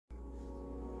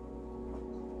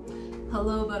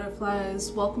Hello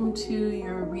butterflies, welcome to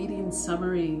your reading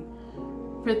summary.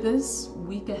 For this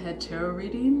week ahead tarot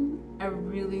reading, I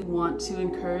really want to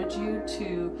encourage you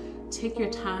to take your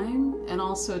time and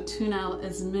also tune out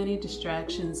as many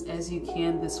distractions as you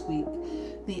can this week.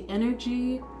 The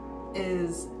energy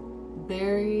is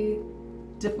very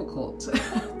difficult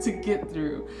to get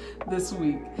through this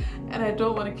week, and I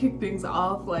don't want to kick things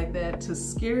off like that to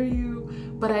scare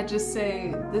you, but I just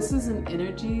say this is an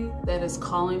energy that is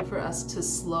calling for us to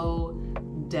slow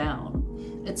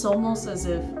down. It's almost as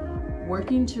if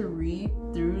working to read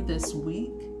through this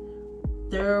week,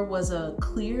 there was a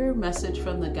clear message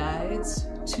from the guides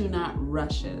to not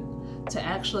rush it, to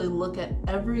actually look at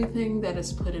everything that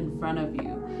is put in front of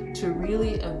you, to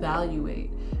really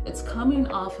evaluate. It's coming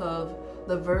off of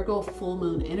the Virgo full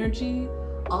moon energy,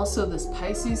 also this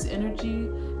Pisces energy,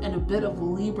 and a bit of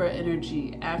Libra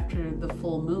energy after the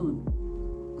full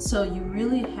moon. So you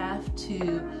really have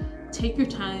to take your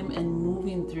time in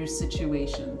moving through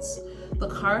situations. The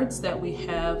cards that we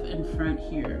have in front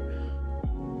here,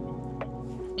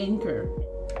 Anchor.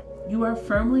 You are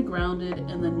firmly grounded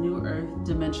in the new earth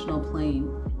dimensional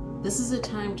plane. This is a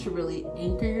time to really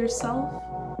anchor yourself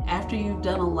after you've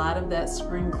done a lot of that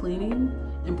spring cleaning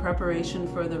in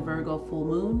preparation for the Virgo full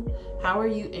moon. How are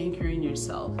you anchoring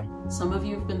yourself? Some of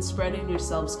you have been spreading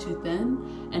yourselves too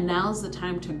thin, and now's the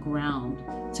time to ground,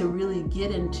 to really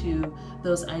get into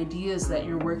those ideas that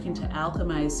you're working to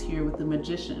alchemize here with the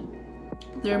Magician.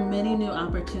 There are many new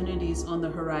opportunities on the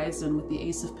horizon with the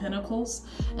Ace of Pentacles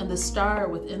and the Star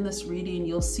within this reading.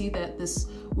 You'll see that this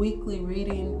weekly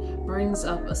reading brings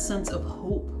up a sense of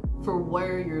hope for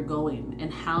where you're going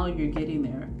and how you're getting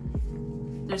there.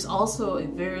 There's also a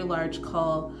very large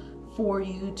call for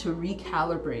you to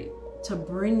recalibrate, to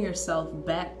bring yourself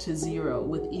back to zero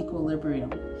with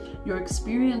equilibrium. Your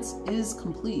experience is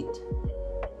complete.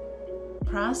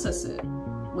 Process it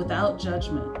without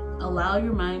judgment. Allow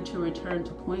your mind to return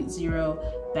to point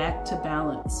zero, back to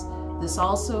balance. This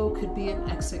also could be an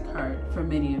exit card for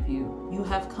many of you. You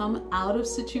have come out of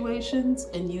situations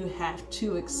and you have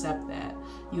to accept that.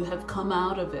 You have come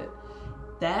out of it.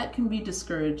 That can be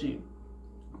discouraging,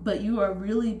 but you are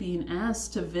really being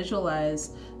asked to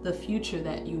visualize the future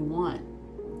that you want.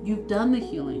 You've done the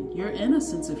healing. You're in a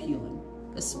sense of healing,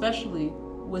 especially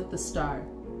with the Star.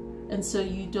 And so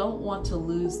you don't want to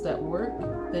lose that work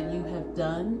that you have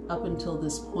done up until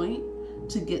this point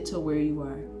to get to where you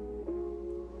are.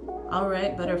 All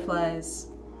right, butterflies,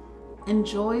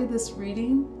 enjoy this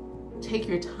reading. Take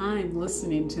your time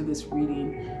listening to this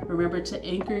reading. Remember to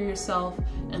anchor yourself,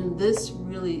 and this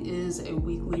really is a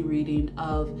weekly reading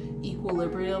of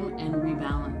equilibrium and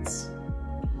rebalance.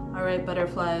 All right,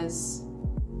 butterflies,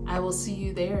 I will see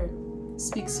you there.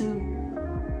 Speak soon.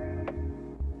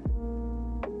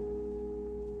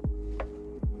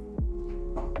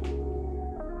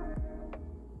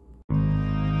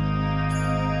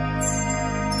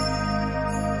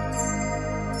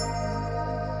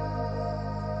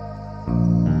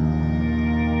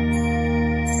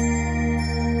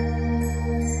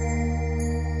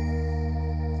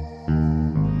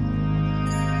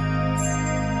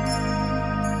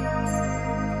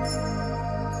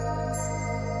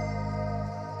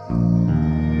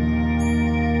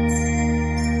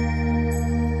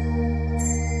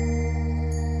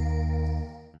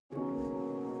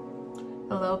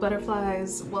 Hello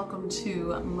butterflies, welcome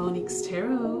to Monique's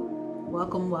Tarot.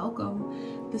 Welcome,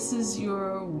 welcome. This is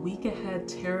your week ahead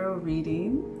tarot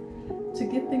reading. To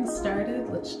get things started,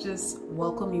 let's just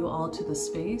welcome you all to the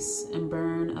space and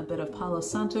burn a bit of Palo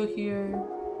Santo here.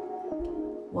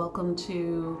 Welcome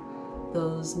to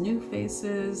those new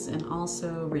faces and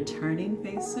also returning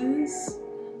faces.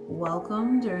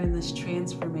 Welcome during this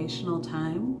transformational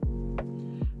time.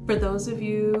 For those of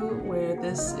you where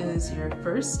this is your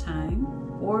first time,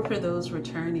 or for those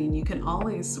returning, you can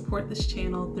always support this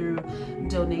channel through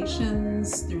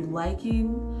donations, through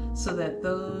liking, so that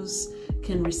those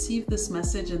can receive this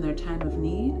message in their time of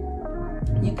need.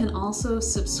 You can also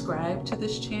subscribe to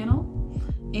this channel,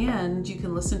 and you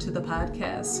can listen to the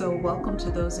podcast. So welcome to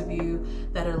those of you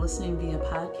that are listening via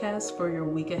podcast for your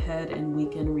week ahead and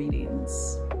weekend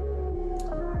readings.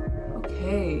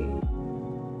 Okay.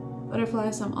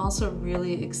 Butterflies, I'm also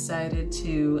really excited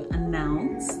to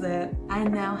announce that I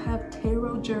now have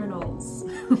tarot journals.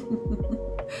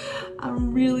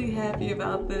 I'm really happy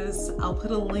about this. I'll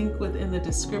put a link within the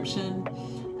description.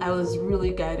 I was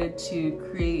really guided to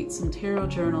create some tarot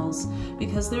journals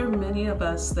because there are many of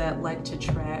us that like to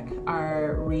track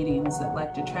our readings, that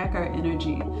like to track our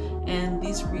energy. And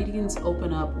these readings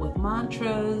open up with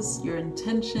mantras, your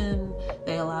intention.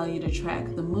 They allow you to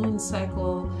track the moon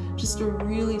cycle. Just a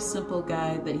really simple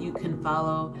guide that you can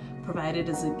follow, provided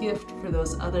as a gift for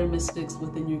those other mystics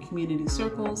within your community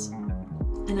circles.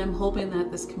 And I'm hoping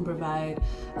that this can provide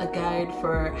a guide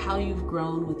for how you've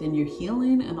grown within your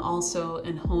healing and also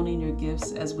in honing your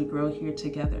gifts as we grow here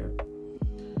together.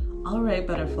 All right,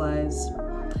 butterflies.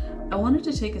 I wanted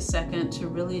to take a second to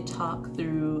really talk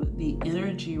through the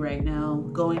energy right now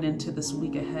going into this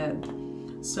week ahead.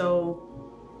 So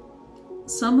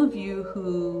some of you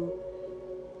who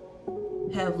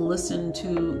have listened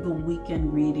to the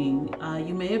weekend reading,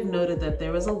 you may have noted that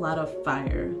there was a lot of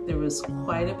fire. There was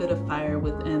quite a bit of fire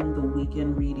within the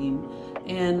weekend reading.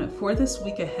 And for this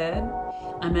week ahead,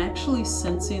 I'm actually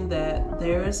sensing that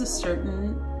there is a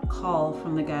certain call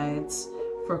from the guides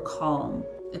for calm.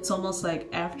 It's almost like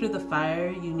after the fire,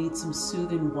 you need some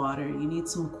soothing water. You need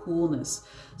some coolness,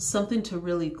 something to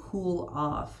really cool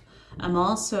off. I'm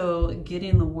also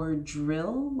getting the word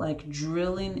drill, like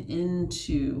drilling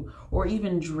into, or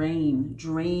even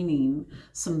draining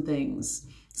some things.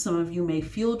 Some of you may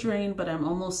feel drained, but I'm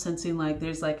almost sensing like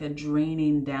there's like a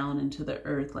draining down into the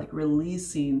earth, like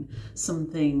releasing some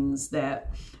things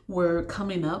that were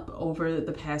coming up over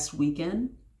the past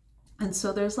weekend. And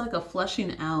so there's like a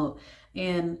flushing out,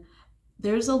 and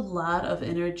there's a lot of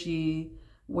energy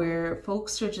where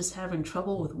folks are just having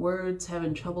trouble with words,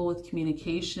 having trouble with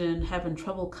communication, having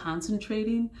trouble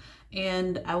concentrating.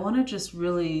 And I want to just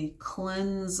really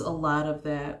cleanse a lot of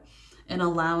that and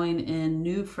allowing in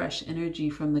new, fresh energy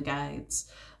from the guides.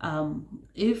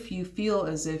 If you feel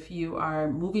as if you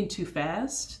are moving too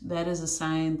fast, that is a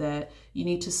sign that you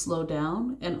need to slow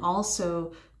down and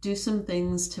also do some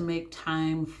things to make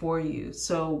time for you.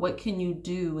 So what can you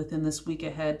do within this week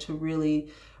ahead to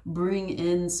really bring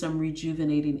in some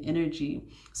rejuvenating energy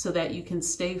so that you can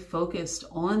stay focused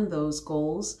on those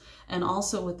goals, and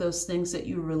also with those things that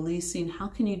you're releasing, how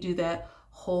can you do that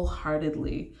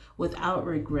wholeheartedly without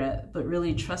regret, but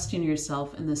really trusting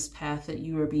yourself in this path that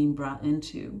you are being brought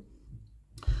into?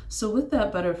 So with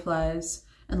that, butterflies,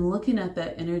 and looking at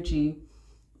that energy,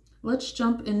 let's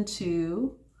jump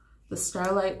into the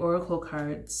Starlight Oracle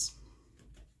cards.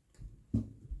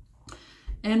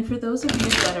 And for those of you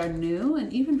that are new,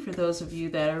 and even for those of you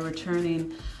that are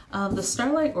returning, the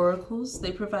Starlight Oracles,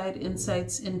 they provide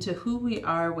insights into who we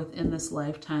are within this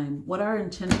lifetime, what our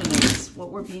intention is,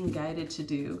 what we're being guided to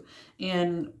do,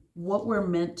 and what we're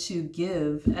meant to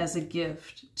give as a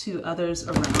gift to others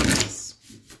around us.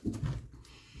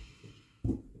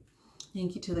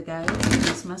 Thank you to the guides for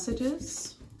these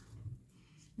messages.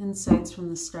 Insights from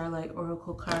the Starlight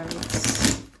Oracle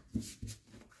cards.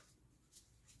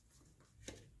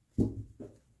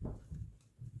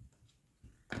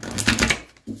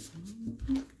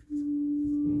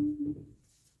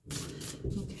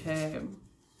 Okay.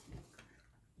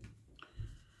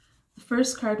 The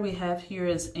first card we have here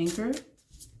is Anchor.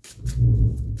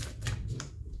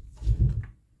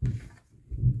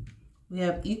 We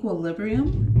have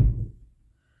Equilibrium,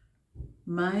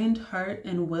 Mind, Heart,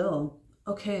 and Will.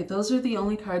 Okay, those are the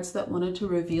only cards that wanted to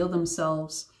reveal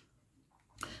themselves.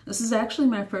 This is actually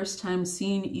my first time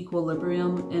seeing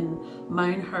Equilibrium and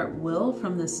Mind, Heart, Will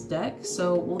from this deck,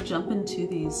 so we'll jump into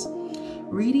these.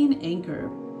 Reading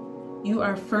Anchor. You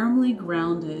are firmly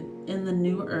grounded in the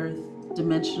new earth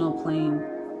dimensional plane.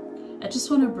 I just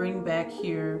want to bring back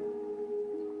here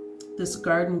this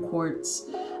garden quartz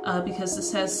because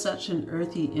this has such an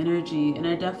earthy energy, and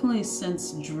I definitely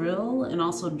sense drill and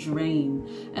also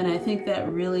drain, and I think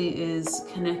that really is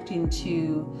connecting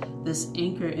to this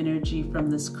anchor energy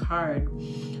from this card.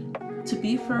 To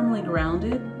be firmly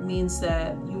grounded means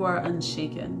that you are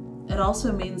unshaken. It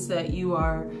also means that you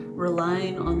are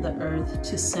relying on the earth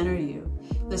to center you.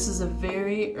 This is a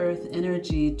very earth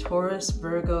energy, Taurus,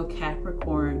 Virgo,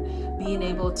 Capricorn, being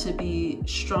able to be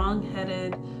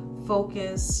strong-headed,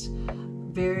 focused,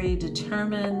 very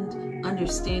determined,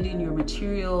 understanding your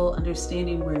material,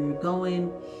 understanding where you're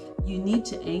going. You need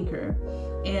to anchor.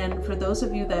 And for those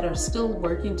of you that are still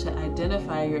working to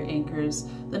identify your anchors,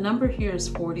 the number here is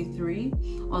 43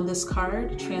 on this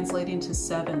card, translating to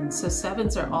 7. So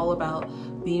 7s are all about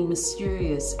being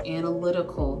mysterious,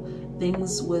 analytical,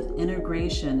 things with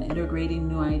integration, integrating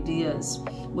new ideas.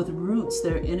 With roots,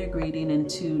 they're integrating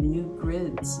into new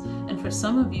grids. And for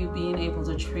some of you, being able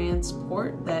to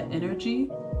transport that energy,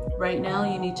 right now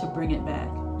you need to bring it back.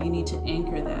 You need to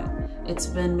anchor that. It's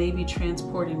been maybe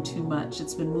transporting too much.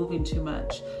 It's been moving too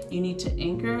much. You need to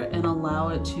anchor and allow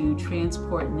it to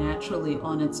transport naturally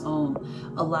on its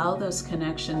own. Allow those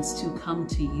connections to come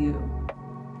to you.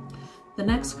 The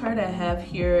next card I have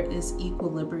here is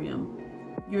equilibrium.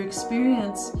 Your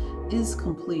experience is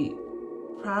complete.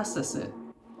 Process it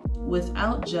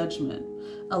without judgment.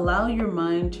 Allow your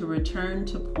mind to return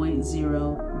to point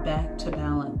zero, back to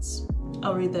balance.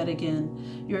 I'll read that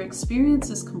again. Your experience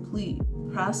is complete.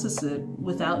 Process it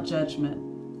without judgment.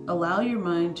 Allow your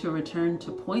mind to return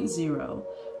to point zero,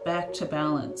 back to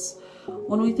balance.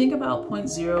 When we think about point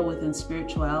zero within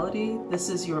spirituality, this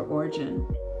is your origin.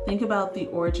 Think about the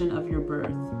origin of your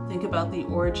birth. Think about the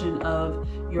origin of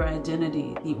your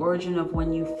identity, the origin of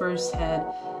when you first had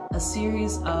a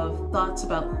series of thoughts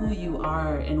about who you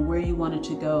are and where you wanted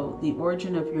to go, the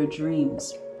origin of your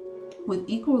dreams. With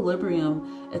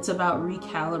equilibrium, it's about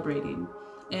recalibrating.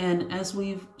 And as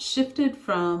we've shifted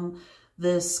from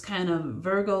this kind of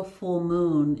Virgo full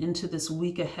moon into this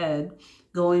week ahead,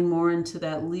 going more into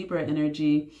that Libra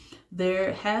energy,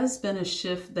 there has been a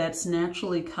shift that's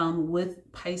naturally come with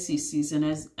Pisces season.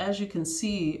 As you can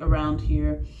see around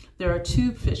here, there are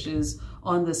two fishes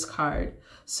on this card.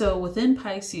 So within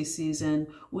Pisces season,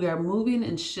 we are moving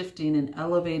and shifting and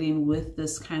elevating with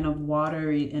this kind of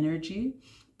watery energy,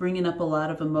 bringing up a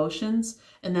lot of emotions,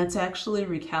 and that's actually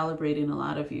recalibrating a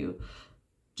lot of you.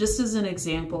 Just as an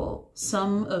example,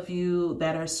 some of you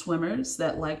that are swimmers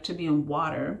that like to be in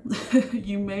water,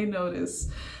 you may notice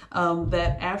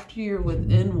that after you're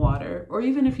within water, or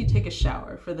even if you take a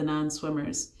shower for the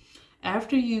non-swimmers,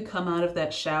 after you come out of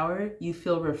that shower, you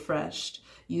feel refreshed.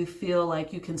 You feel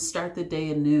like you can start the day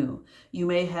anew. You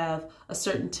may have a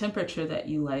certain temperature that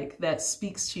you like that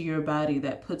speaks to your body,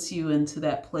 that puts you into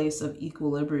that place of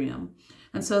equilibrium.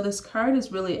 And so this card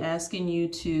is really asking you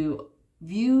to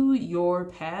view your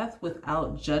path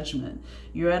without judgment.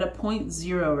 You're at a point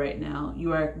zero right now.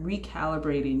 You are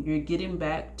recalibrating. You're getting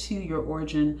back to your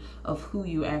origin of who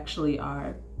you actually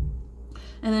are.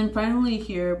 And then finally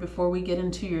here, before we get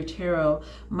into your tarot,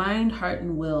 mind, heart,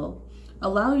 and will.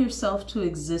 Allow yourself to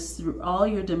exist through all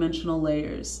your dimensional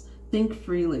layers. Think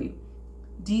freely,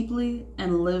 deeply,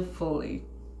 and live fully.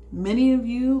 Many of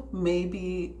you may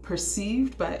be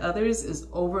perceived by others as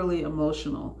overly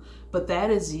emotional, but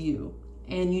that is you,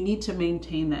 and you need to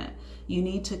maintain that. You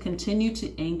need to continue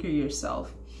to anchor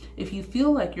yourself. If you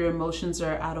feel like your emotions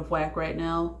are out of whack right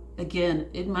now, again,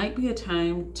 it might be a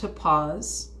time to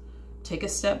pause, take a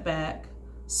step back,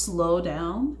 slow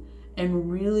down,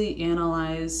 and really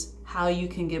analyze how you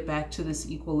can get back to this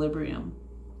equilibrium.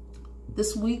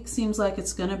 This week seems like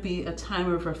it's going to be a time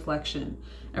of reflection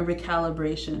and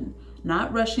recalibration,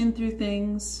 not rushing through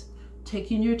things,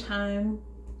 taking your time,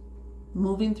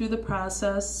 moving through the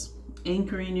process,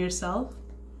 anchoring yourself.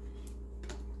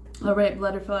 All right,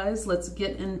 butterflies, let's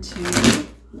get into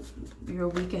your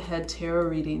week ahead tarot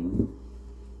reading.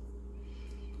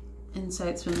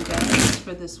 Insights from the guides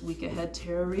for this week ahead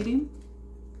tarot reading.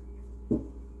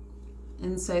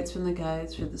 Insights from the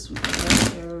guides for this week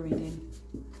ahead tarot reading.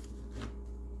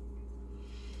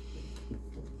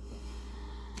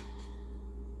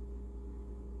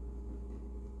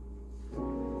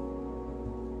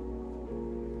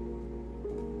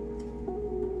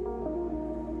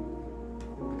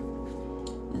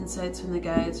 Insights from the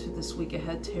guides for this week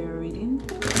ahead tarot reading.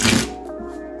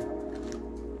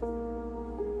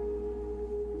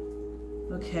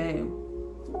 Okay.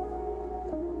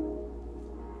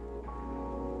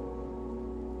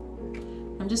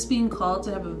 I'm just being called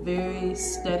to have a very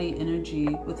steady energy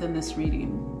within this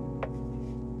reading.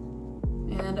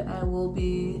 And I will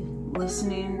be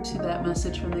listening to that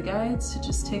message from the guides to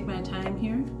just take my time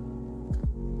here.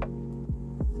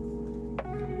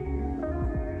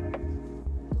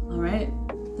 All right,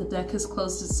 the deck has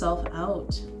closed itself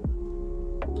out.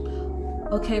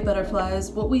 Okay, butterflies,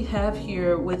 what we have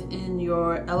here within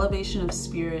your elevation of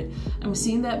spirit, I'm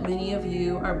seeing that many of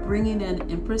you are bringing in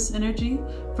Empress energy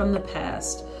from the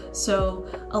past. So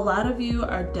a lot of you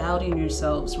are doubting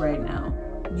yourselves right now.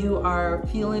 You are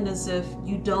feeling as if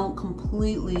you don't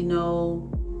completely know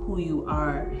who you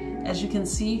are. As you can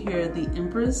see here, the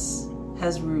Empress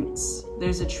has roots.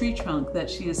 There's a tree trunk that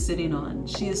she is sitting on.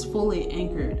 She is fully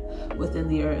anchored within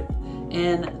the earth.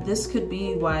 And this could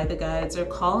be why the guides are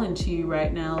calling to you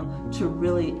right now to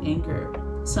really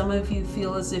anchor. Some of you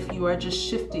feel as if you are just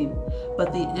shifting,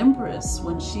 but the Empress,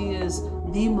 when she is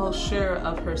the most sure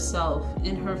of herself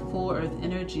in her full earth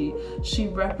energy. She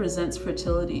represents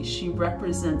fertility. She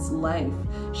represents life.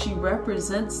 She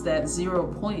represents that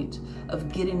 0 point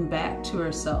of getting back to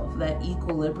herself, that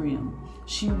equilibrium.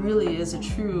 She really is a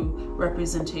true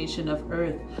representation of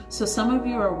earth. So some of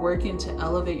you are working to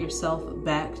elevate yourself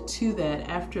back to that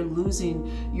after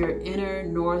losing your inner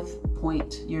north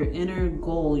point, your inner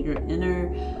goal, your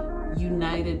inner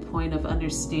united point of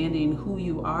understanding who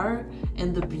you are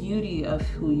and the beauty of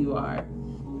who you are.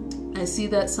 I see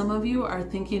that some of you are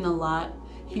thinking a lot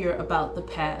here about the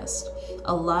past,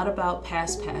 a lot about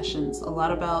past passions, a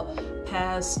lot about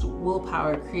past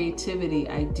willpower, creativity,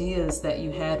 ideas that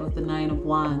you had with the 9 of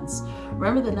Wands.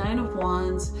 Remember, the 9 of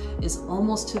Wands is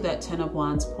almost to that 10 of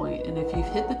Wands point. And if you've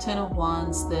hit the 10 of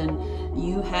Wands, then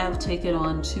you have taken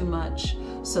on too much.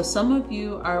 So some of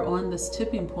you are on this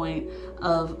tipping point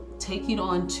of taking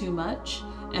on too much.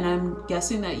 And I'm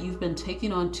guessing that you've been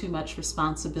taking on too much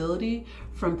responsibility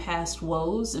from past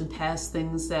woes and past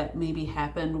things that maybe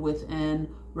happened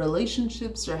within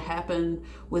relationships or happened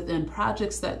within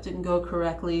projects that didn't go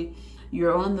correctly.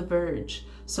 You're on the verge.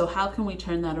 So how can we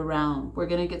turn that around? We're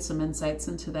going to get some insights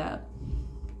into that.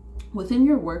 Within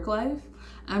your work life,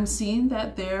 I'm seeing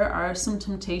that there are some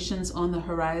temptations on the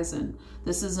horizon.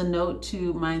 This is a note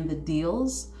to mind the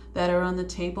deals that are on the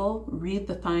table. Read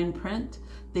the fine print.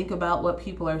 Think about what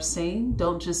people are saying.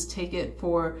 Don't just take it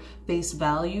for face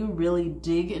value. Really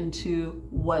dig into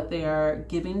what they are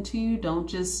giving to you. Don't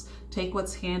just take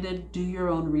what's handed. Do your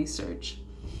own research.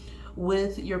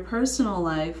 With your personal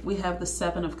life, we have the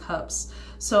 7 of Cups.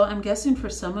 So I'm guessing for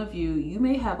some of you, you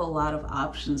may have a lot of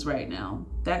options right now.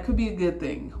 That could be a good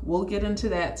thing. We'll get into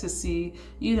that to see,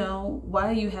 you know,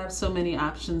 why you have so many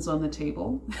options on the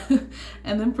table.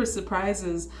 And then for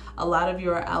surprises, a lot of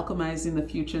you are alchemizing the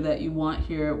future that you want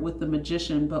here with the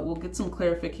Magician, but we'll get some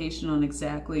clarification on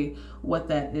exactly what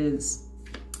that is.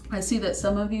 I see that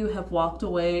some of you have walked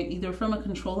away either from a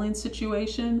controlling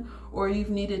situation or you've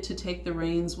needed to take the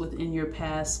reins within your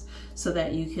past so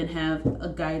that you can have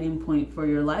a guiding point for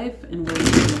your life and where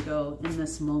you're going to go in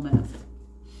this moment.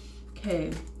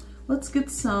 Okay, let's get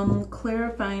some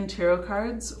clarifying tarot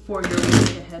cards for your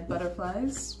week ahead,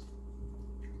 butterflies.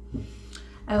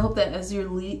 I hope that as you're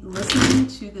listening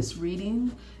to this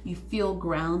reading, you feel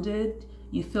grounded,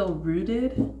 you feel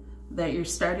rooted, that you're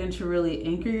starting to really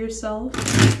anchor yourself.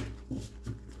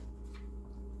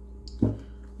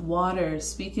 Water,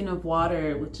 speaking of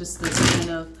water, with just this kind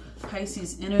of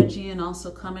Pisces energy and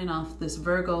also coming off this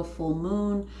Virgo full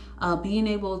moon, being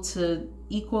able to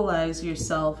equalize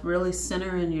yourself, really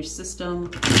center in your system.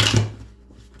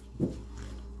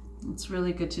 It's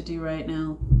really good to do right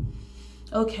now.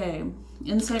 Okay,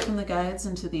 insight from the guides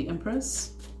into the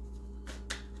Empress.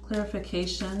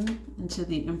 Clarification into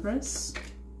the Empress.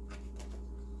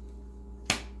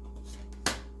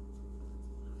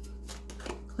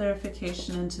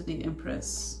 Clarification into the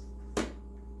Empress.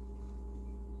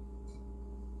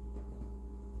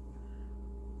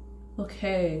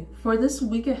 Okay, for this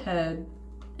week ahead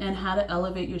and how to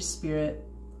elevate your spirit,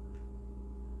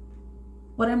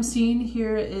 what I'm seeing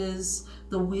here is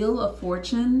the Wheel of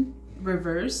Fortune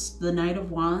reversed, the Knight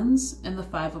of Wands, and the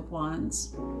 5 of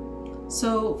Wands.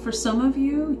 So for some of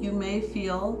you, you may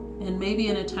feel, and maybe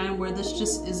in a time where this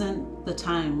just isn't the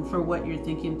time for what you're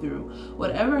thinking through.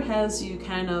 Whatever has you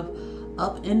kind of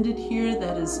upended here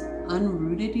that has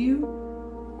unrooted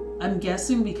you, I'm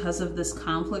guessing because of this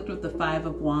conflict with the 5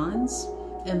 of Wands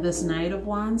and this Knight of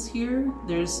Wands here,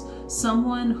 there's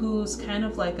someone who's kind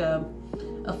of like a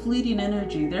fleeting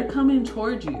energy. They're coming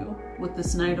toward you with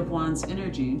this Knight of Wands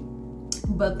energy,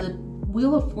 but the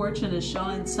Wheel of Fortune is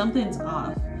showing something's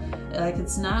off. Like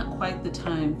it's not quite the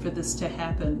time for this to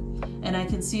happen. And I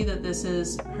can see that this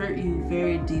has hurt you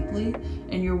very deeply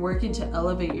and you're working to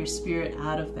elevate your spirit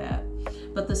out of that.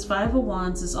 But this 5 of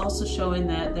Wands is also showing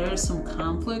that there is some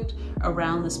conflict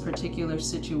around this particular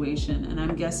situation. And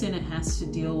I'm guessing it has to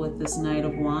deal with this Knight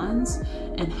of Wands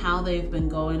and how they've been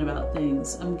going about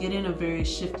things. I'm getting a very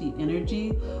shifty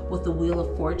energy with the Wheel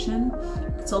of Fortune.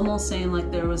 It's almost saying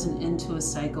like there was an end to a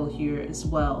cycle here as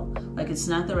well. Like it's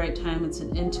not the right time, it's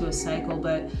an end to a cycle,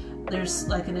 but there's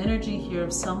like an energy here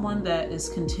of someone that is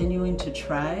continuing to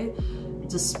try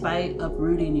despite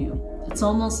uprooting you. It's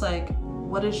almost like,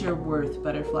 what is your worth,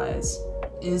 butterflies?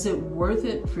 Is it worth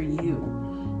it for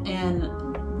you?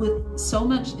 And with so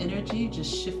much energy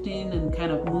just shifting and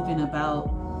kind of moving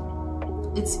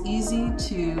about, it's easy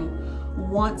to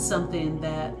want something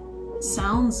that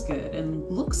sounds good and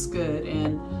looks good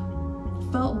and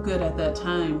felt good at that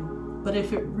time. But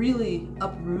if it really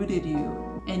uprooted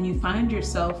you and you find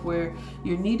yourself where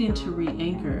you're needing to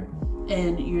re-anchor,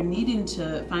 and you're needing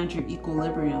to find your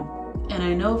equilibrium. And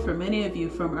I know for many of you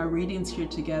from our readings here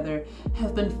together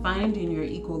have been finding your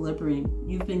equilibrium.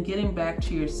 You've been getting back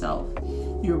to yourself.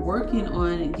 You're working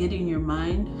on getting your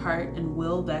mind, heart, and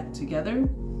will back together.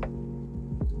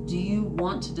 Do you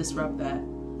want to disrupt that?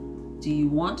 Do you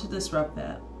want to disrupt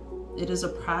that? It is a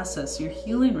process. You're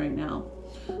healing right now.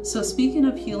 So speaking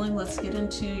of healing, let's get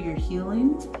into your healing.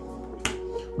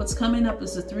 What's coming up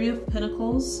is the Three of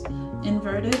Pentacles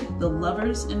inverted, the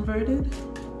Lovers inverted,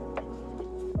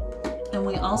 and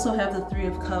we also have the Three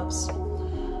of Cups.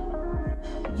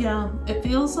 Yeah, it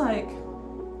feels like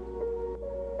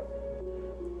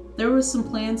there were some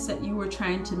plans that you were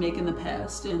trying to make in the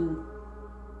past, and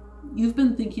you've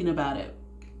been thinking about it.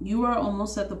 You are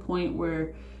almost at the point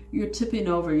where you're tipping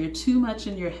over. You're too much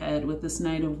in your head with this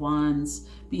Knight of Wands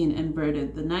being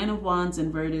inverted. The Nine of Wands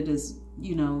inverted is,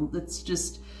 you know, it's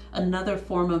just another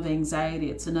form of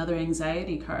anxiety. It's another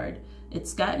anxiety card.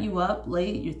 It's got you up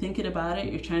late. You're thinking about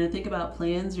it. You're trying to think about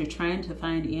plans. You're trying to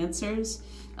find answers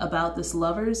about this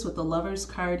Lovers with the Lovers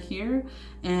card here.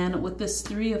 And with this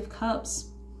Three of Cups,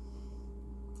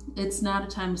 it's not a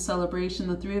time of celebration.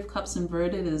 The Three of Cups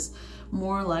inverted is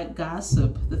more like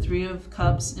gossip. The Three of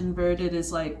Cups inverted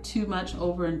is like too much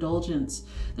overindulgence.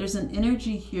 There's an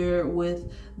energy here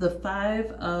with the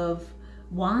Five of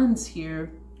Wands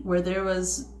here where there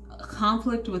was a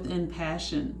conflict within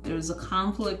passion. There was a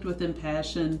conflict within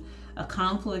passion, a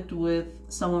conflict with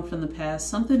someone from the past.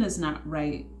 Something is not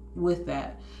right with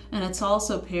that. And it's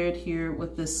also paired here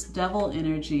with this Devil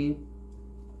energy.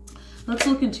 Let's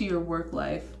look into your work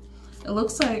life. It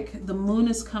looks like the moon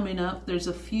is coming up. There's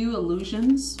a few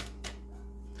illusions.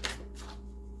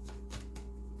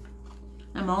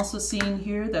 I'm also seeing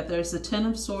here that there's the Ten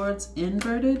of Swords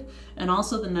inverted and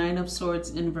also the Nine of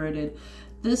Swords inverted.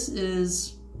 This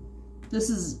is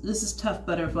tough,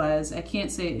 butterflies. I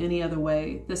can't say it any other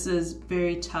way. This is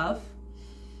very tough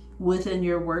within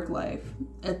your work life.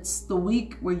 It's the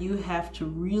week where you have to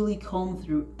really comb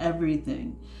through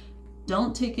everything.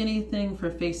 Don't take anything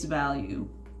for face value.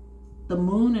 The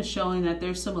moon is showing that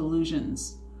there's some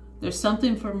illusions. There's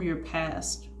something from your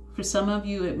past. For some of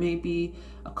you, it may be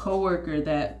a coworker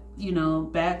that, you know,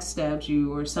 backstabbed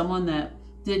you, or someone that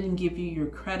didn't give you your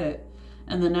credit.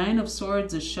 And the Nine of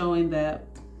Swords is showing that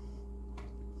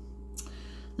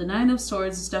the Nine of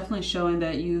Swords is definitely showing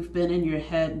that you've been in your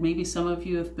head. Maybe some of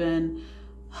you have been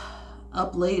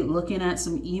up late looking at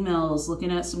some emails,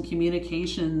 looking at some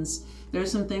communications.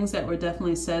 There's some things that were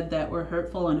definitely said that were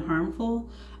hurtful and harmful.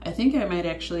 I think I might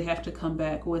actually have to come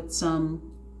back with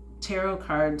some tarot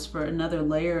cards for another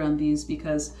layer on these,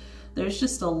 because there's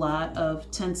just a lot of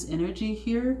tense energy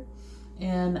here.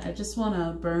 And I just want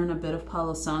to burn a bit of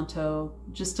Palo Santo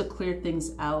just to clear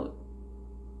things out.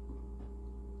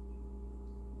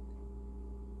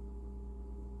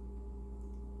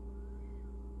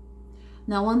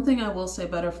 Now, one thing I will say,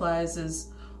 butterflies, is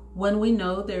when we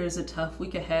know there is a tough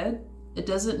week ahead, it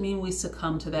doesn't mean we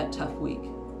succumb to that tough week.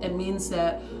 It means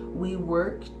that we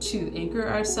work to anchor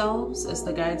ourselves, as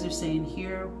the guides are saying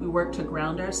here. We work to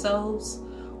ground ourselves.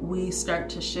 We start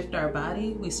to shift our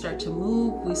body. We start to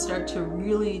move. We start to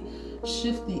really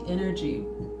shift the energy.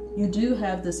 You do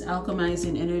have this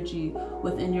alchemizing energy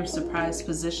within your surprise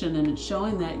position, and it's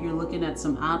showing that you're looking at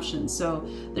some options. So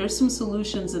there's some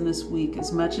solutions in this week,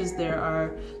 as much as there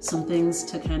are some things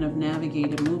to kind of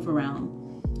navigate and move around.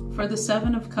 For the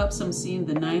Seven of Cups, I'm seeing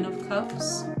the Nine of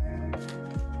Cups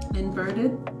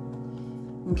inverted.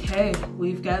 Okay,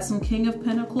 we've got some King of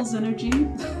Pentacles energy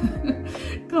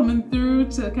coming through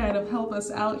to kind of help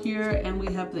us out here, and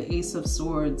we have the Ace of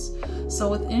Swords. So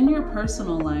within your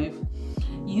personal life,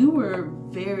 you were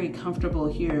very comfortable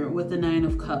here with the Nine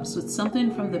of Cups, with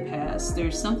something from the past.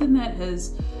 There's something that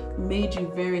has made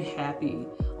you very happy,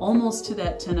 almost to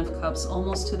that Ten of Cups,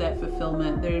 almost to that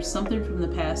fulfillment. There's something from the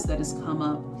past that has come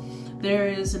up. There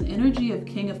is an energy of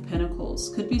King of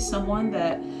Pentacles. Could be someone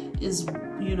that is,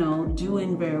 you know,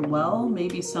 doing very well.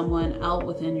 Maybe someone out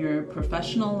within your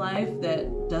professional life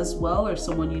that does well, or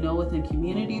someone you know within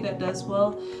community that does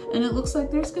well. And it looks like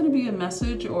there's going to be a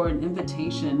message or an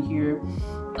invitation here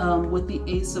with the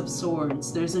Ace of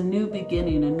Swords. There's a new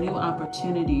beginning, a new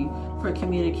opportunity for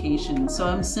communication. So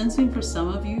I'm sensing for some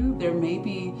of you, there may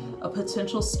be a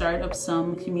potential start of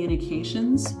some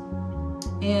communications.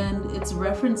 And it's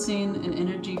referencing an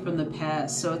energy from the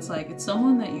past. So it's like it's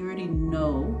someone that you already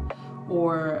know,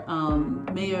 or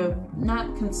may have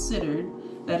not considered,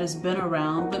 that has been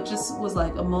around, but just was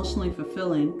like emotionally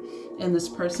fulfilling. And this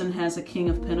person has a King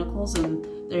of Pentacles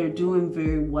and they're doing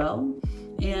very well.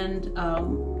 And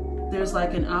there's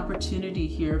like an opportunity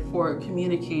here for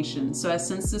communication. So I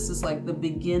sense this is like the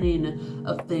beginning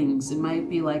of things. It might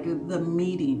be like the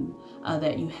meeting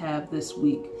that you have this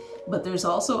week, but there's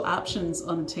also options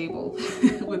on the table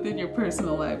within your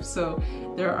personal life. So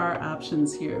there are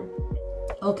options here.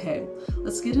 Okay,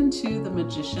 let's get into the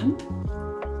Magician.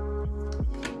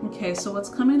 Okay, so what's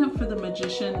coming up for the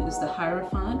Magician is the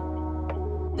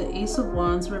Hierophant, the Ace of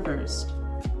Wands reversed,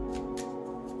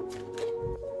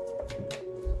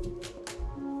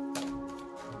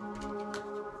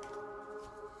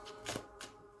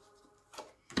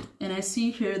 and I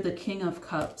see here the King of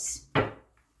Cups.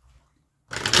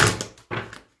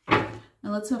 Now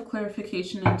let's have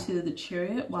clarification into the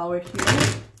Chariot while we're here.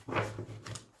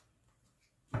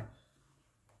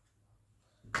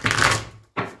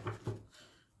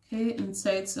 Okay,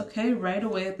 insights. Okay, right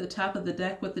away at the top of the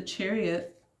deck with the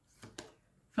Chariot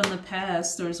from the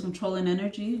past, there's controlling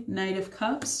energy, Knight of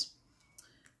Cups.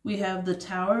 We have the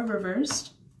Tower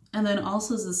reversed, and then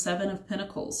also the Seven of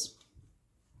Pentacles.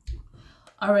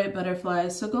 All right,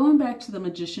 butterflies. So going back to the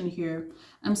Magician here,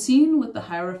 I'm seeing with the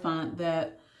Hierophant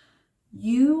that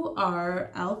you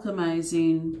are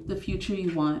alchemizing the future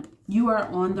you want. You are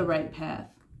on the right path.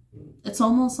 It's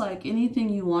almost like anything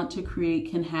you want to create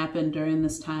can happen during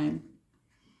this time.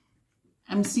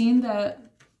 I'm seeing that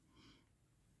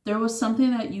there was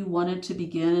something that you wanted to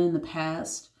begin in the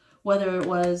past, whether it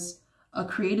was a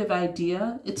creative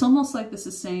idea. It's almost like this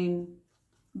is saying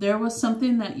there was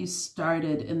something that you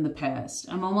started in the past.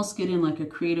 I'm almost getting like a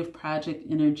creative project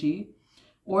energy,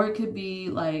 or it could be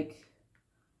like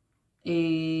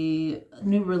a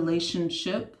new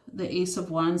relationship, the Ace of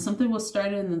Wands. Something was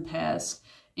started in the past,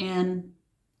 and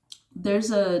there's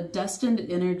a destined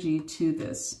energy to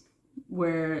this,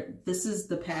 where this is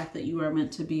the path that you are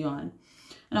meant to be on.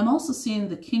 And I'm also seeing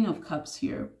the King of Cups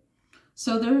here.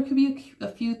 So there could be a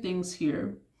few things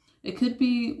here. It could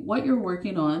be what you're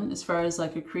working on as far as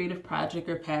like a creative project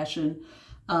or passion.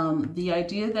 The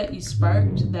idea that you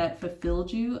sparked that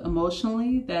fulfilled you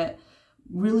emotionally, that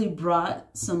really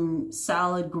brought some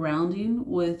solid grounding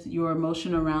with your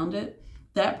emotion around it.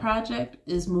 That project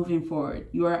is moving forward.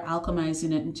 You are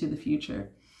alchemizing it into the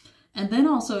future. And then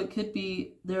also it could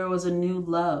be there was a new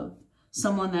love,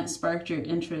 someone that sparked your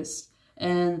interest,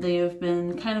 and they have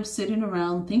been kind of sitting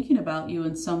around thinking about you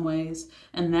in some ways,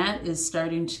 and that is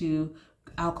starting to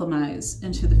alchemize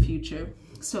into the future.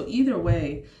 So either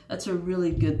way, that's a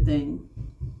really good thing.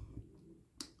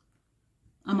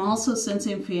 I'm also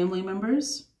sensing family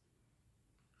members.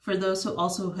 For those who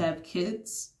also have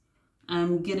kids,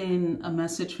 I'm getting a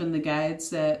message from the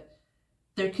guides that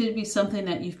there could be something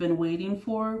that you've been waiting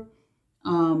for.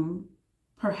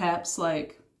 Perhaps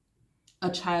like a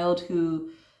child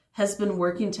who has been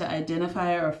working to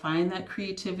identify or find that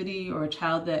creativity, or a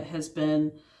child that has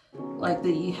been like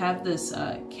you have this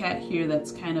cat here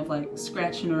that's kind of like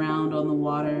scratching around on the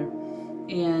water,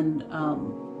 and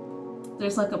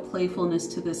there's like a playfulness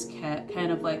to this cat,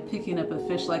 kind of like picking up a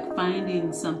fish, like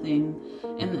finding something,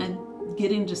 and I'm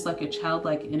getting just like a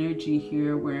childlike energy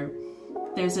here where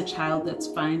there's a child that's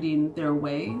finding their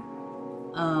way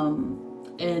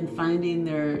and finding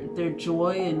their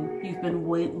joy, and you've been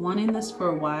wanting this for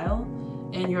a while,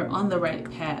 and you're on the right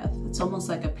path. It's almost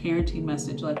like a parenting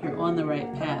message, like you're on the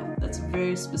right path. That's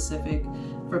very specific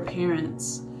for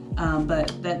parents,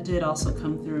 but that did also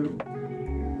come through.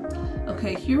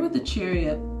 Okay, here with the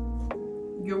Chariot,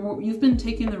 you've been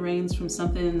taking the reins from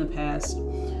something in the past.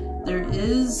 There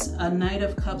is a Knight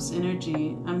of Cups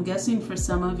energy. I'm guessing for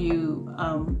some of you,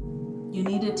 you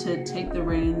needed to take the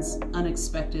reins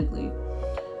unexpectedly.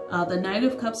 The Knight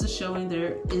of Cups is showing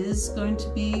there is going to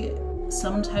be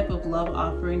some type of love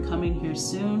offering coming here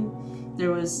soon.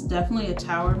 There was definitely a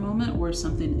Tower moment where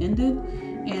something ended,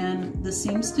 and this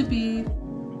seems to be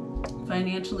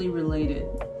financially related.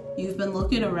 You've been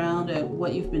looking around at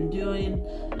what you've been doing.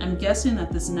 I'm guessing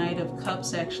that this Knight of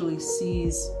Cups actually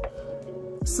sees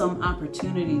some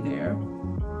opportunity there.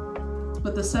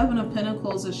 But the Seven of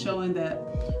Pentacles is showing that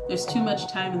there's too much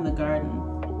time in the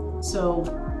garden. So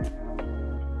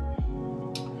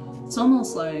it's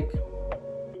almost like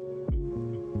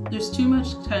there's too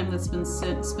much time that's been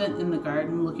spent in the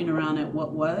garden looking around at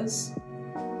what was.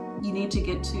 You need to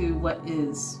get to what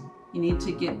is. You need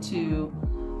to get to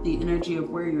the energy of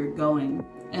where you're going,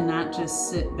 and not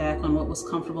just sit back on what was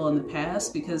comfortable in the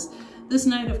past, because this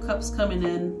Knight of Cups coming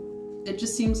in, it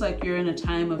just seems like you're in a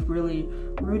time of really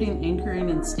rooting,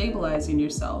 anchoring, and stabilizing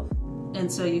yourself.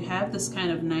 And so you have this kind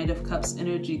of Knight of Cups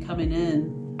energy coming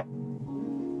in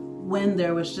when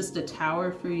there was just a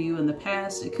Tower for you in the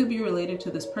past. It could be related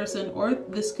to this person, or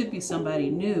this could be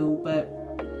somebody new, but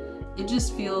it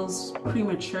just feels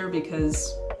premature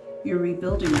because you're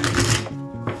rebuilding it.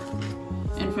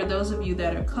 And for those of you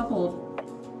that are coupled,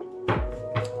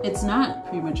 it's not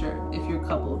premature if you're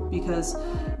coupled, because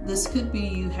this could be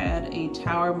you had a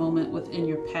tower moment within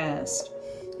your past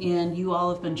and you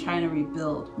all have been trying to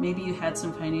rebuild. Maybe you had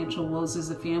some financial woes as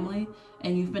a family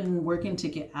and you've been working to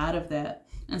get out of that.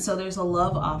 And so there's a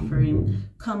love offering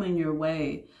coming your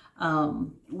way,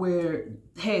 where,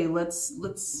 hey,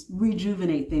 let's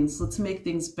rejuvenate things. Let's make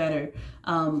things better.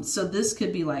 So this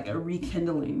could be like a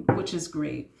rekindling, which is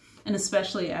great. And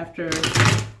especially after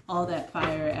all that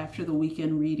fire, after the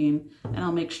weekend reading, and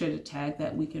I'll make sure to tag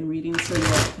that weekend reading so you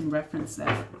all can reference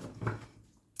that.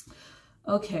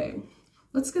 Okay,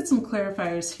 let's get some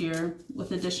clarifiers here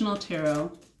with additional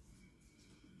tarot.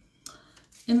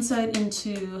 Insight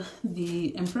into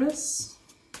the Empress.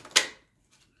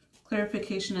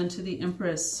 Clarification into the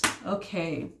Empress.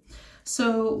 Okay,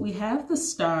 so we have the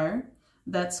star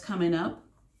that's coming up.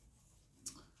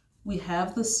 We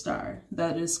have the star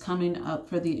that is coming up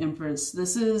for the Empress.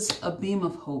 This is a beam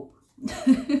of hope.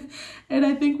 And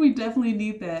I think we definitely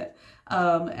need that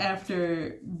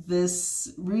after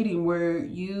this reading, where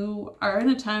you are in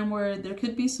a time where there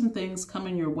could be some things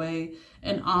coming your way.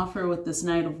 An offer with this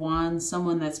Knight of Wands,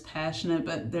 someone that's passionate,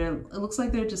 but it looks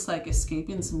like they're just like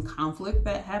escaping some conflict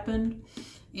that happened.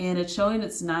 And it's showing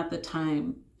it's not the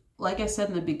time. Like I said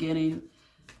in the beginning,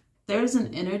 there's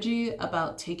an energy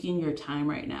about taking your time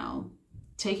right now.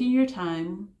 Taking your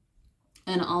time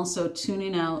and also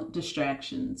tuning out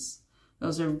distractions.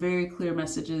 Those are very clear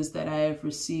messages that I have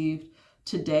received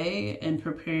today and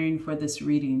preparing for this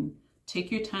reading.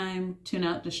 Take your time, tune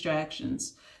out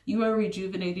distractions. You are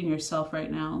rejuvenating yourself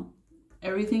right now.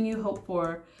 Everything you hope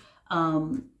for,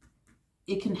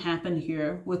 it can happen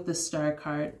here with the Star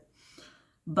card.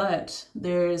 But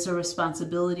there is a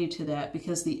responsibility to that,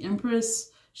 because the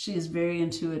Empress, she is very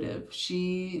intuitive.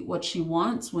 What she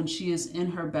wants when she is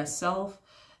in her best self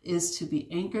is to be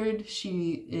anchored.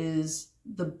 She is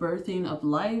the birthing of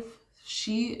life.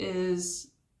 She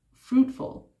is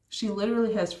fruitful. She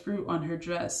literally has fruit on her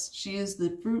dress. She is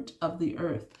the fruit of the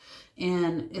earth.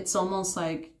 And it's almost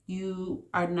like you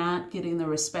are not getting the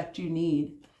respect you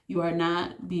need. You are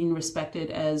not being respected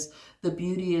as the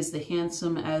beauty, as the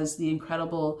handsome, as the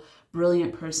incredible,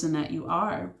 brilliant person that you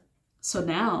are. So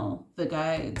now the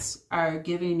guides are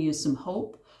giving you some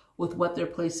hope with what they're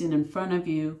placing in front of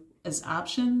you as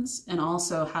options, and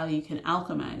also how you can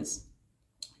alchemize.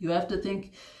 You have to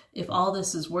think if all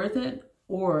this is worth it,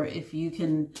 or if you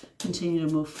can continue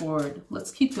to move forward.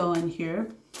 Let's keep going here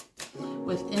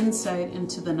with insight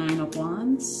into the Nine of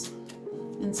Wands.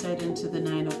 Insight into the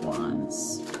Nine of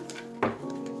Wands.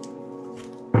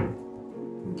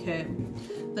 Okay,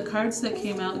 the cards that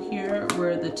came out here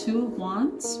were the Two of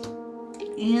Wands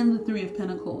and the Three of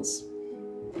Pentacles.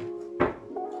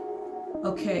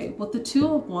 Okay, with the Two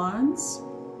of Wands,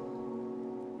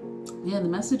 man, the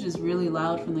message is really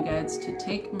loud from the guides to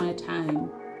take my time.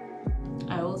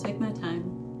 I will take my time.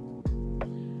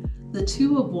 The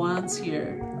Two of Wands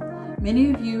here.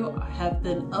 Many of you have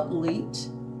been up late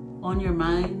on your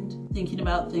mind, thinking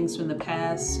about things from the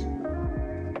past.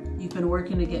 You've been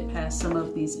working to get past some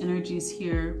of these energies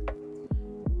here.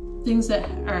 Things that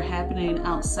are happening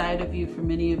outside of you for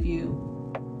many of you.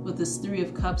 With this Three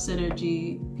of Cups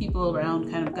energy, people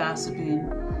around kind of gossiping,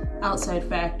 outside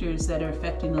factors that are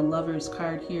affecting the Lover's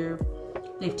card here.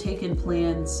 They've taken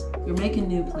plans. You're making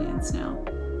new plans now.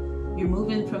 You're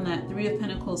moving from that Three of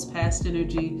Pentacles past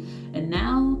energy, and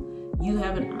now you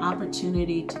have an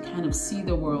opportunity to kind of see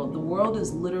the world. The world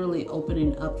is literally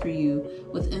opening up for you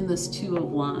within this Two of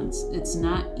Wands. It's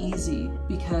not easy,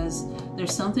 because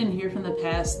there's something here from the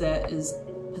past that is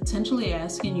potentially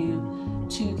asking you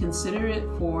to consider it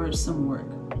for some work.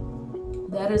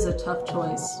 That is a tough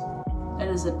choice. That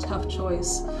is a tough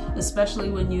choice, especially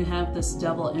when you have this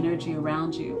Devil energy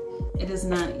around you. It is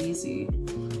not easy.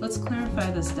 Let's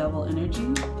clarify this Devil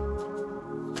energy.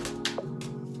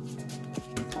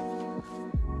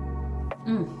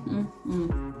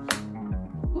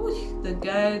 Ooh, the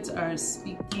guides are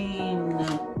speaking.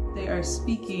 They are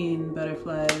speaking,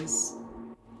 butterflies.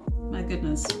 My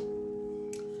goodness.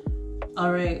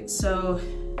 All right, so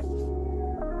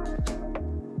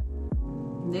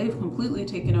they've completely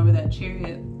taken over that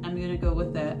Chariot. I'm going to go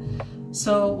with that.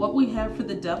 So what we have for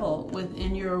the Devil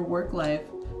within your work life,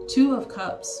 Two of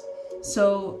Cups.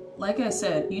 So like I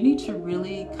said, you need to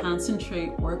really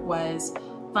concentrate work-wise,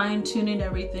 fine-tuning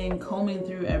everything, combing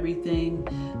through everything.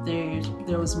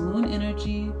 There was Moon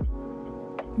energy.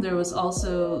 There was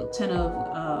also Ten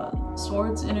of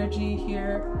Swords energy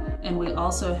here. And we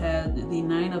also had the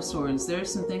Nine of Swords. There are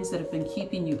some things that have been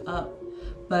keeping you up.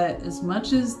 But as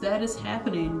much as that is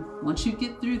happening, once you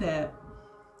get through that,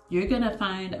 you're going to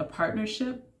find a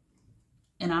partnership,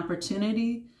 an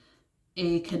opportunity,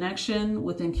 a connection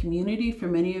within community for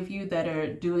many of you that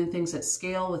are doing things at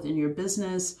scale within your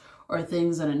business, or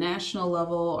things at a national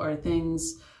level, or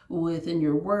things within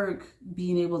your work,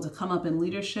 being able to come up in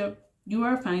leadership. You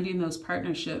are finding those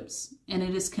partnerships, and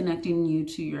it is connecting you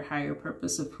to your higher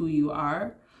purpose of who you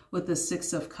are with the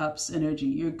Six of Cups energy.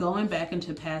 You're going back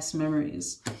into past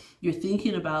memories. You're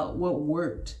thinking about what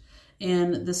worked.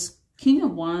 And this King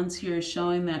of Wands here is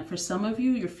showing that for some of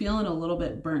you, you're feeling a little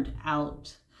bit burnt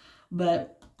out.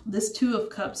 But this Two of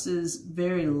Cups is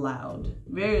very loud,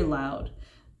 very loud.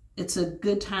 It's a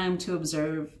good time to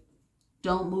observe.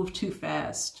 Don't move too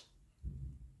fast.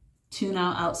 Tune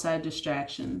out outside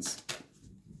distractions.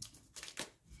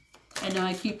 I know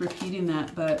I keep repeating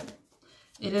that, but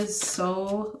it is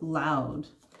so loud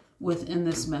within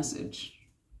this message.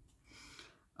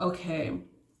 Okay,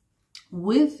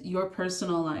 with your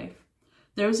personal life,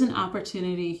 there's an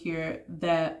opportunity here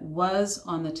that was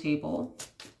on the table,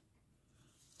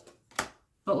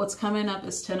 but what's coming up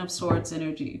is Ten of Swords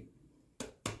energy.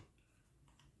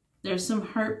 There's some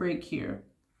heartbreak here.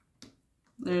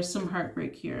 There's some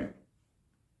heartbreak here.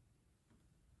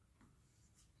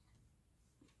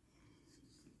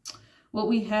 What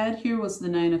we had here was the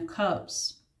Nine of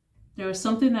Cups. There was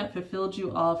something that fulfilled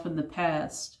you all from the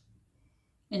past.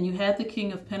 And you had the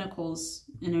King of Pentacles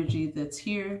energy that's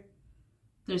here.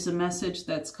 There's a message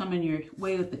that's coming your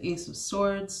way with the Ace of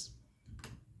Swords.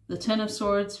 The Ten of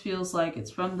Swords feels like it's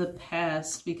from the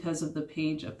past because of the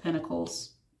Page of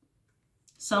Pentacles.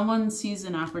 Someone sees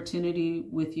an opportunity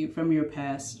with you from your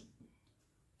past,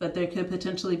 but there could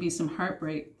potentially be some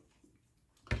heartbreak.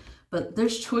 But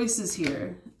there's choices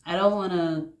here. I don't want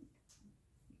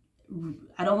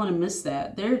to miss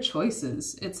that. There are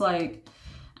choices. It's like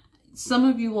some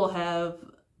of you will have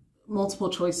multiple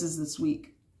choices this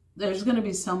week. There's going to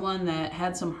be someone that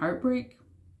had some heartbreak,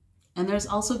 and there's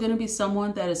also going to be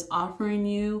someone that is offering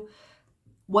you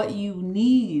what you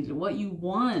need, what you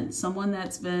want, someone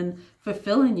that's been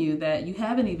fulfilling you that you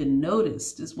haven't even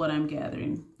noticed is what I'm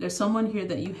gathering. There's someone here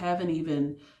that you haven't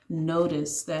even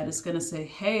noticed that is going to say,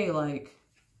 hey, like,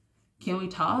 can we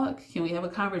talk? Can we have a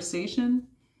conversation?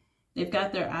 They've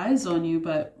got their eyes on you,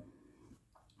 but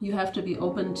you have to be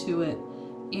open to it.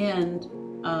 And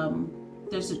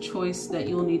there's a choice that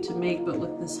you'll need to make. But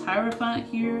with this Hierophant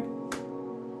here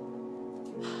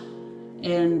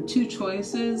and two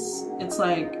choices, it's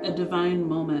like a divine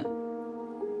moment.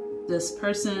 This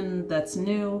person that's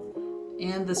new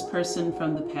and this person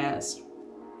from the past.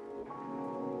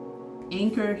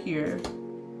 Anchor here.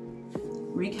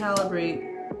 Recalibrate.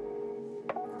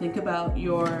 Think about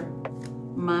your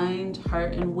mind,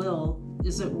 heart, and will.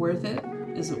 Is it worth it?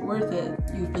 Is it worth it?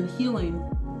 You've been healing.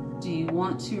 Do you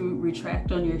want to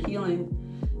retract on your healing?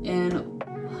 And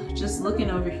just looking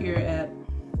over here at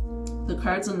the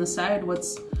cards on the side,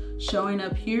 what's showing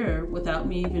up here without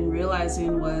me even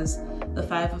realizing was the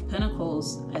Five of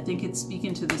Pentacles. I think it's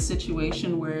speaking to the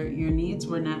situation where your needs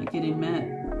were not getting met.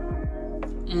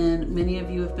 And many of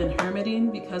you have been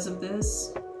hermiting because of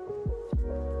this.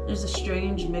 There's a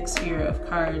strange mix here of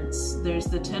cards. There's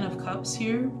the Ten of Cups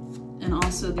here and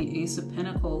also the Ace of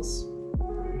Pentacles.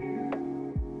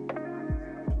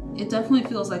 It definitely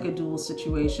feels like a dual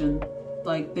situation.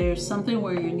 Like there's something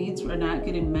where your needs are not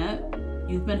getting met.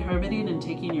 You've been hermiting and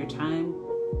taking your time.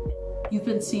 You've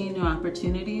been seeing new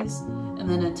opportunities, and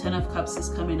then a Ten of Cups is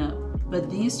coming up. But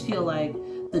these feel like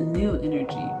the new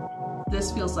energy.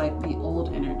 This feels like the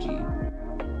old energy.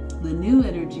 The new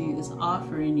energy is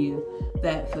offering you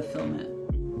that fulfillment.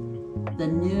 The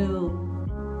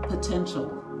new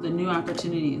potential, the new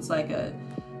opportunity. It's like a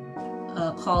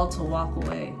call to walk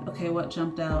away. Okay, what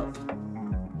jumped out?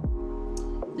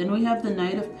 Then we have the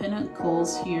Knight of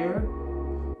Pentacles here.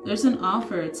 There's an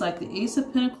offer. It's like the Ace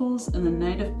of Pentacles and the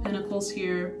Knight of Pentacles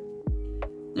here.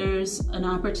 There's an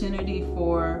opportunity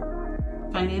for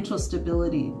financial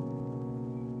stability.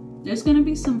 There's going to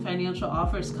be some financial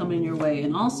offers coming your way.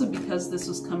 And also because this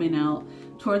was coming out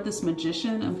toward this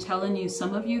Magician, I'm telling you,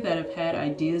 some of you that have had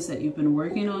ideas that you've been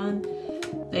working on,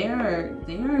 they are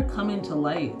coming to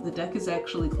light. The deck is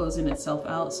actually closing itself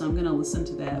out, so I'm going to listen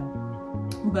to that.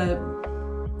 But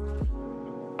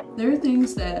there are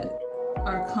things that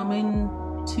are coming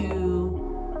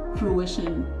to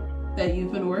fruition that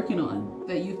you've been working on,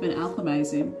 that you've been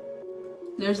alchemizing.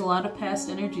 There's a lot of past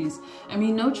energies. I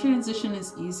mean, no transition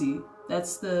is easy.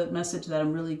 That's the message that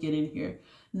I'm really getting here.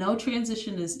 No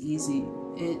transition is easy.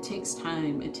 It takes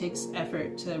time. It takes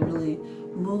effort to really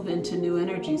move into new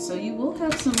energy. So you will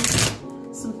have some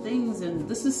things, and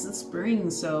this is the spring,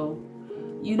 so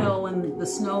you know, when the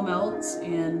snow melts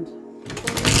and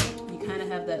you kind of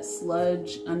have that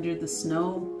sludge under the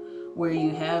snow where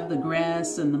you have the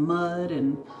grass and the mud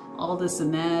and all this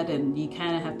and that, and you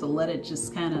kind of have to let it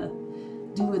just kind of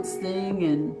do its thing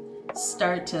and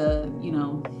start to, you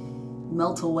know,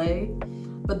 melt away.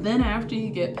 But then after you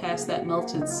get past that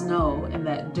melted snow and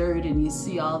that dirt and you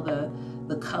see all the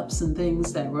cups and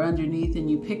things that were underneath,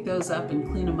 and you pick those up and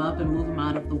clean them up and move them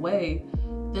out of the way,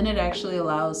 then it actually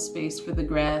allows space for the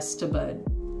grass to bud,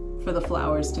 for the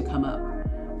flowers to come up,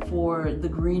 for the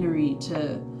greenery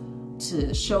to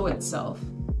show itself.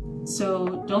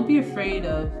 So don't be afraid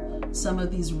of some of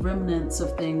these remnants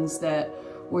of things that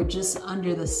were just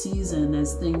under the season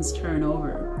as things turn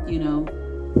over, you know.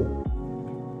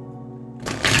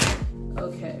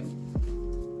 Okay.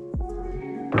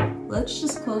 Let's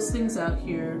just close things out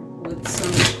here with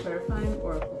some clarifying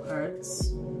oracle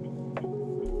cards.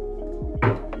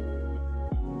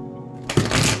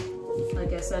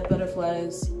 Like I said,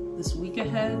 butterflies, this week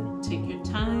ahead, take your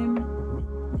time,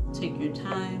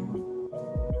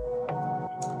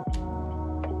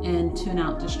 and tune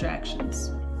out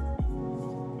distractions.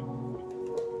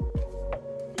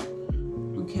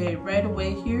 Okay, right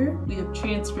away here, we have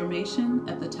transformation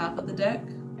at the top of the deck.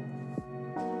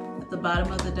 At the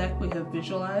bottom of the deck, we have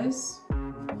visualize.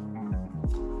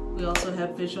 We also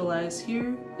have visualize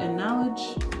here, and knowledge,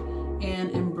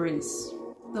 and embrace.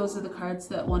 Those are the cards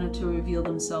that wanted to reveal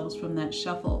themselves from that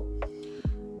shuffle.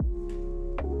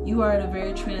 You are at a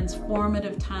very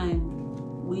transformative time.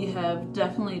 We have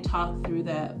definitely talked through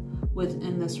that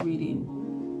within this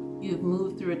reading. You've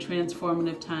moved through a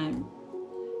transformative time.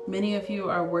 Many of you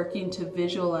are working to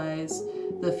visualize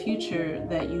the future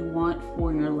that you want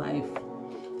for your life.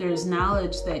 There's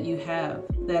knowledge that you have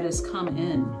that has come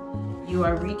in. You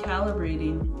are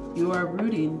recalibrating, you are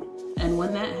rooting, and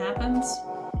when that happens,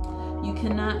 you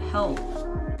cannot help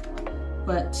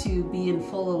but to be in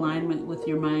full alignment with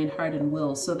your mind, heart, and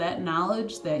will. So that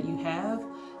knowledge that you have,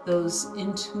 those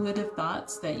intuitive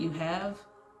thoughts that you have,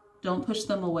 don't push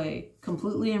them away.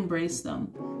 Completely embrace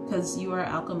them, because you are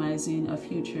alchemizing a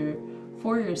future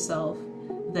for yourself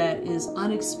that is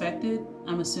unexpected,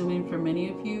 I'm assuming for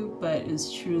many of you, but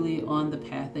is truly on the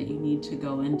path that you need to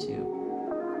go into.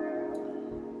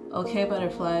 Okay,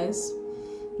 butterflies,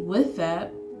 with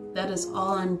that is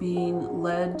all I'm being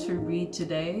led to read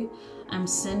today. I'm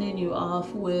sending you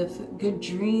off with good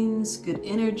dreams, good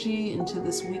energy into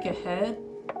this week ahead.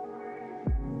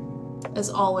 As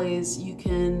always, you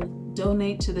can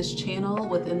donate to this channel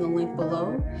within the link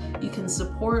below. You can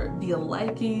support via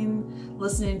liking,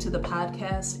 listening to the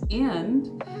podcast,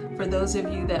 and for those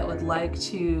of you that would like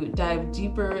to dive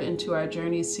deeper into our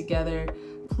journeys together,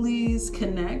 please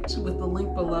connect with the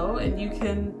link below and you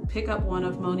can pick up one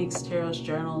of Monique's Tarot's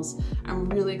journals. I'm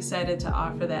really excited to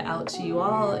offer that out to you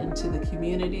all and to the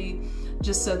community,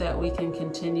 just so that we can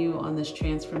continue on this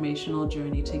transformational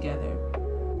journey together.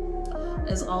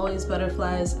 As always,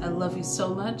 butterflies, I love you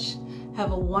so much.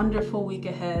 Have a wonderful week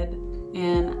ahead,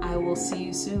 and I will see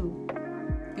you soon.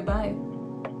 Goodbye.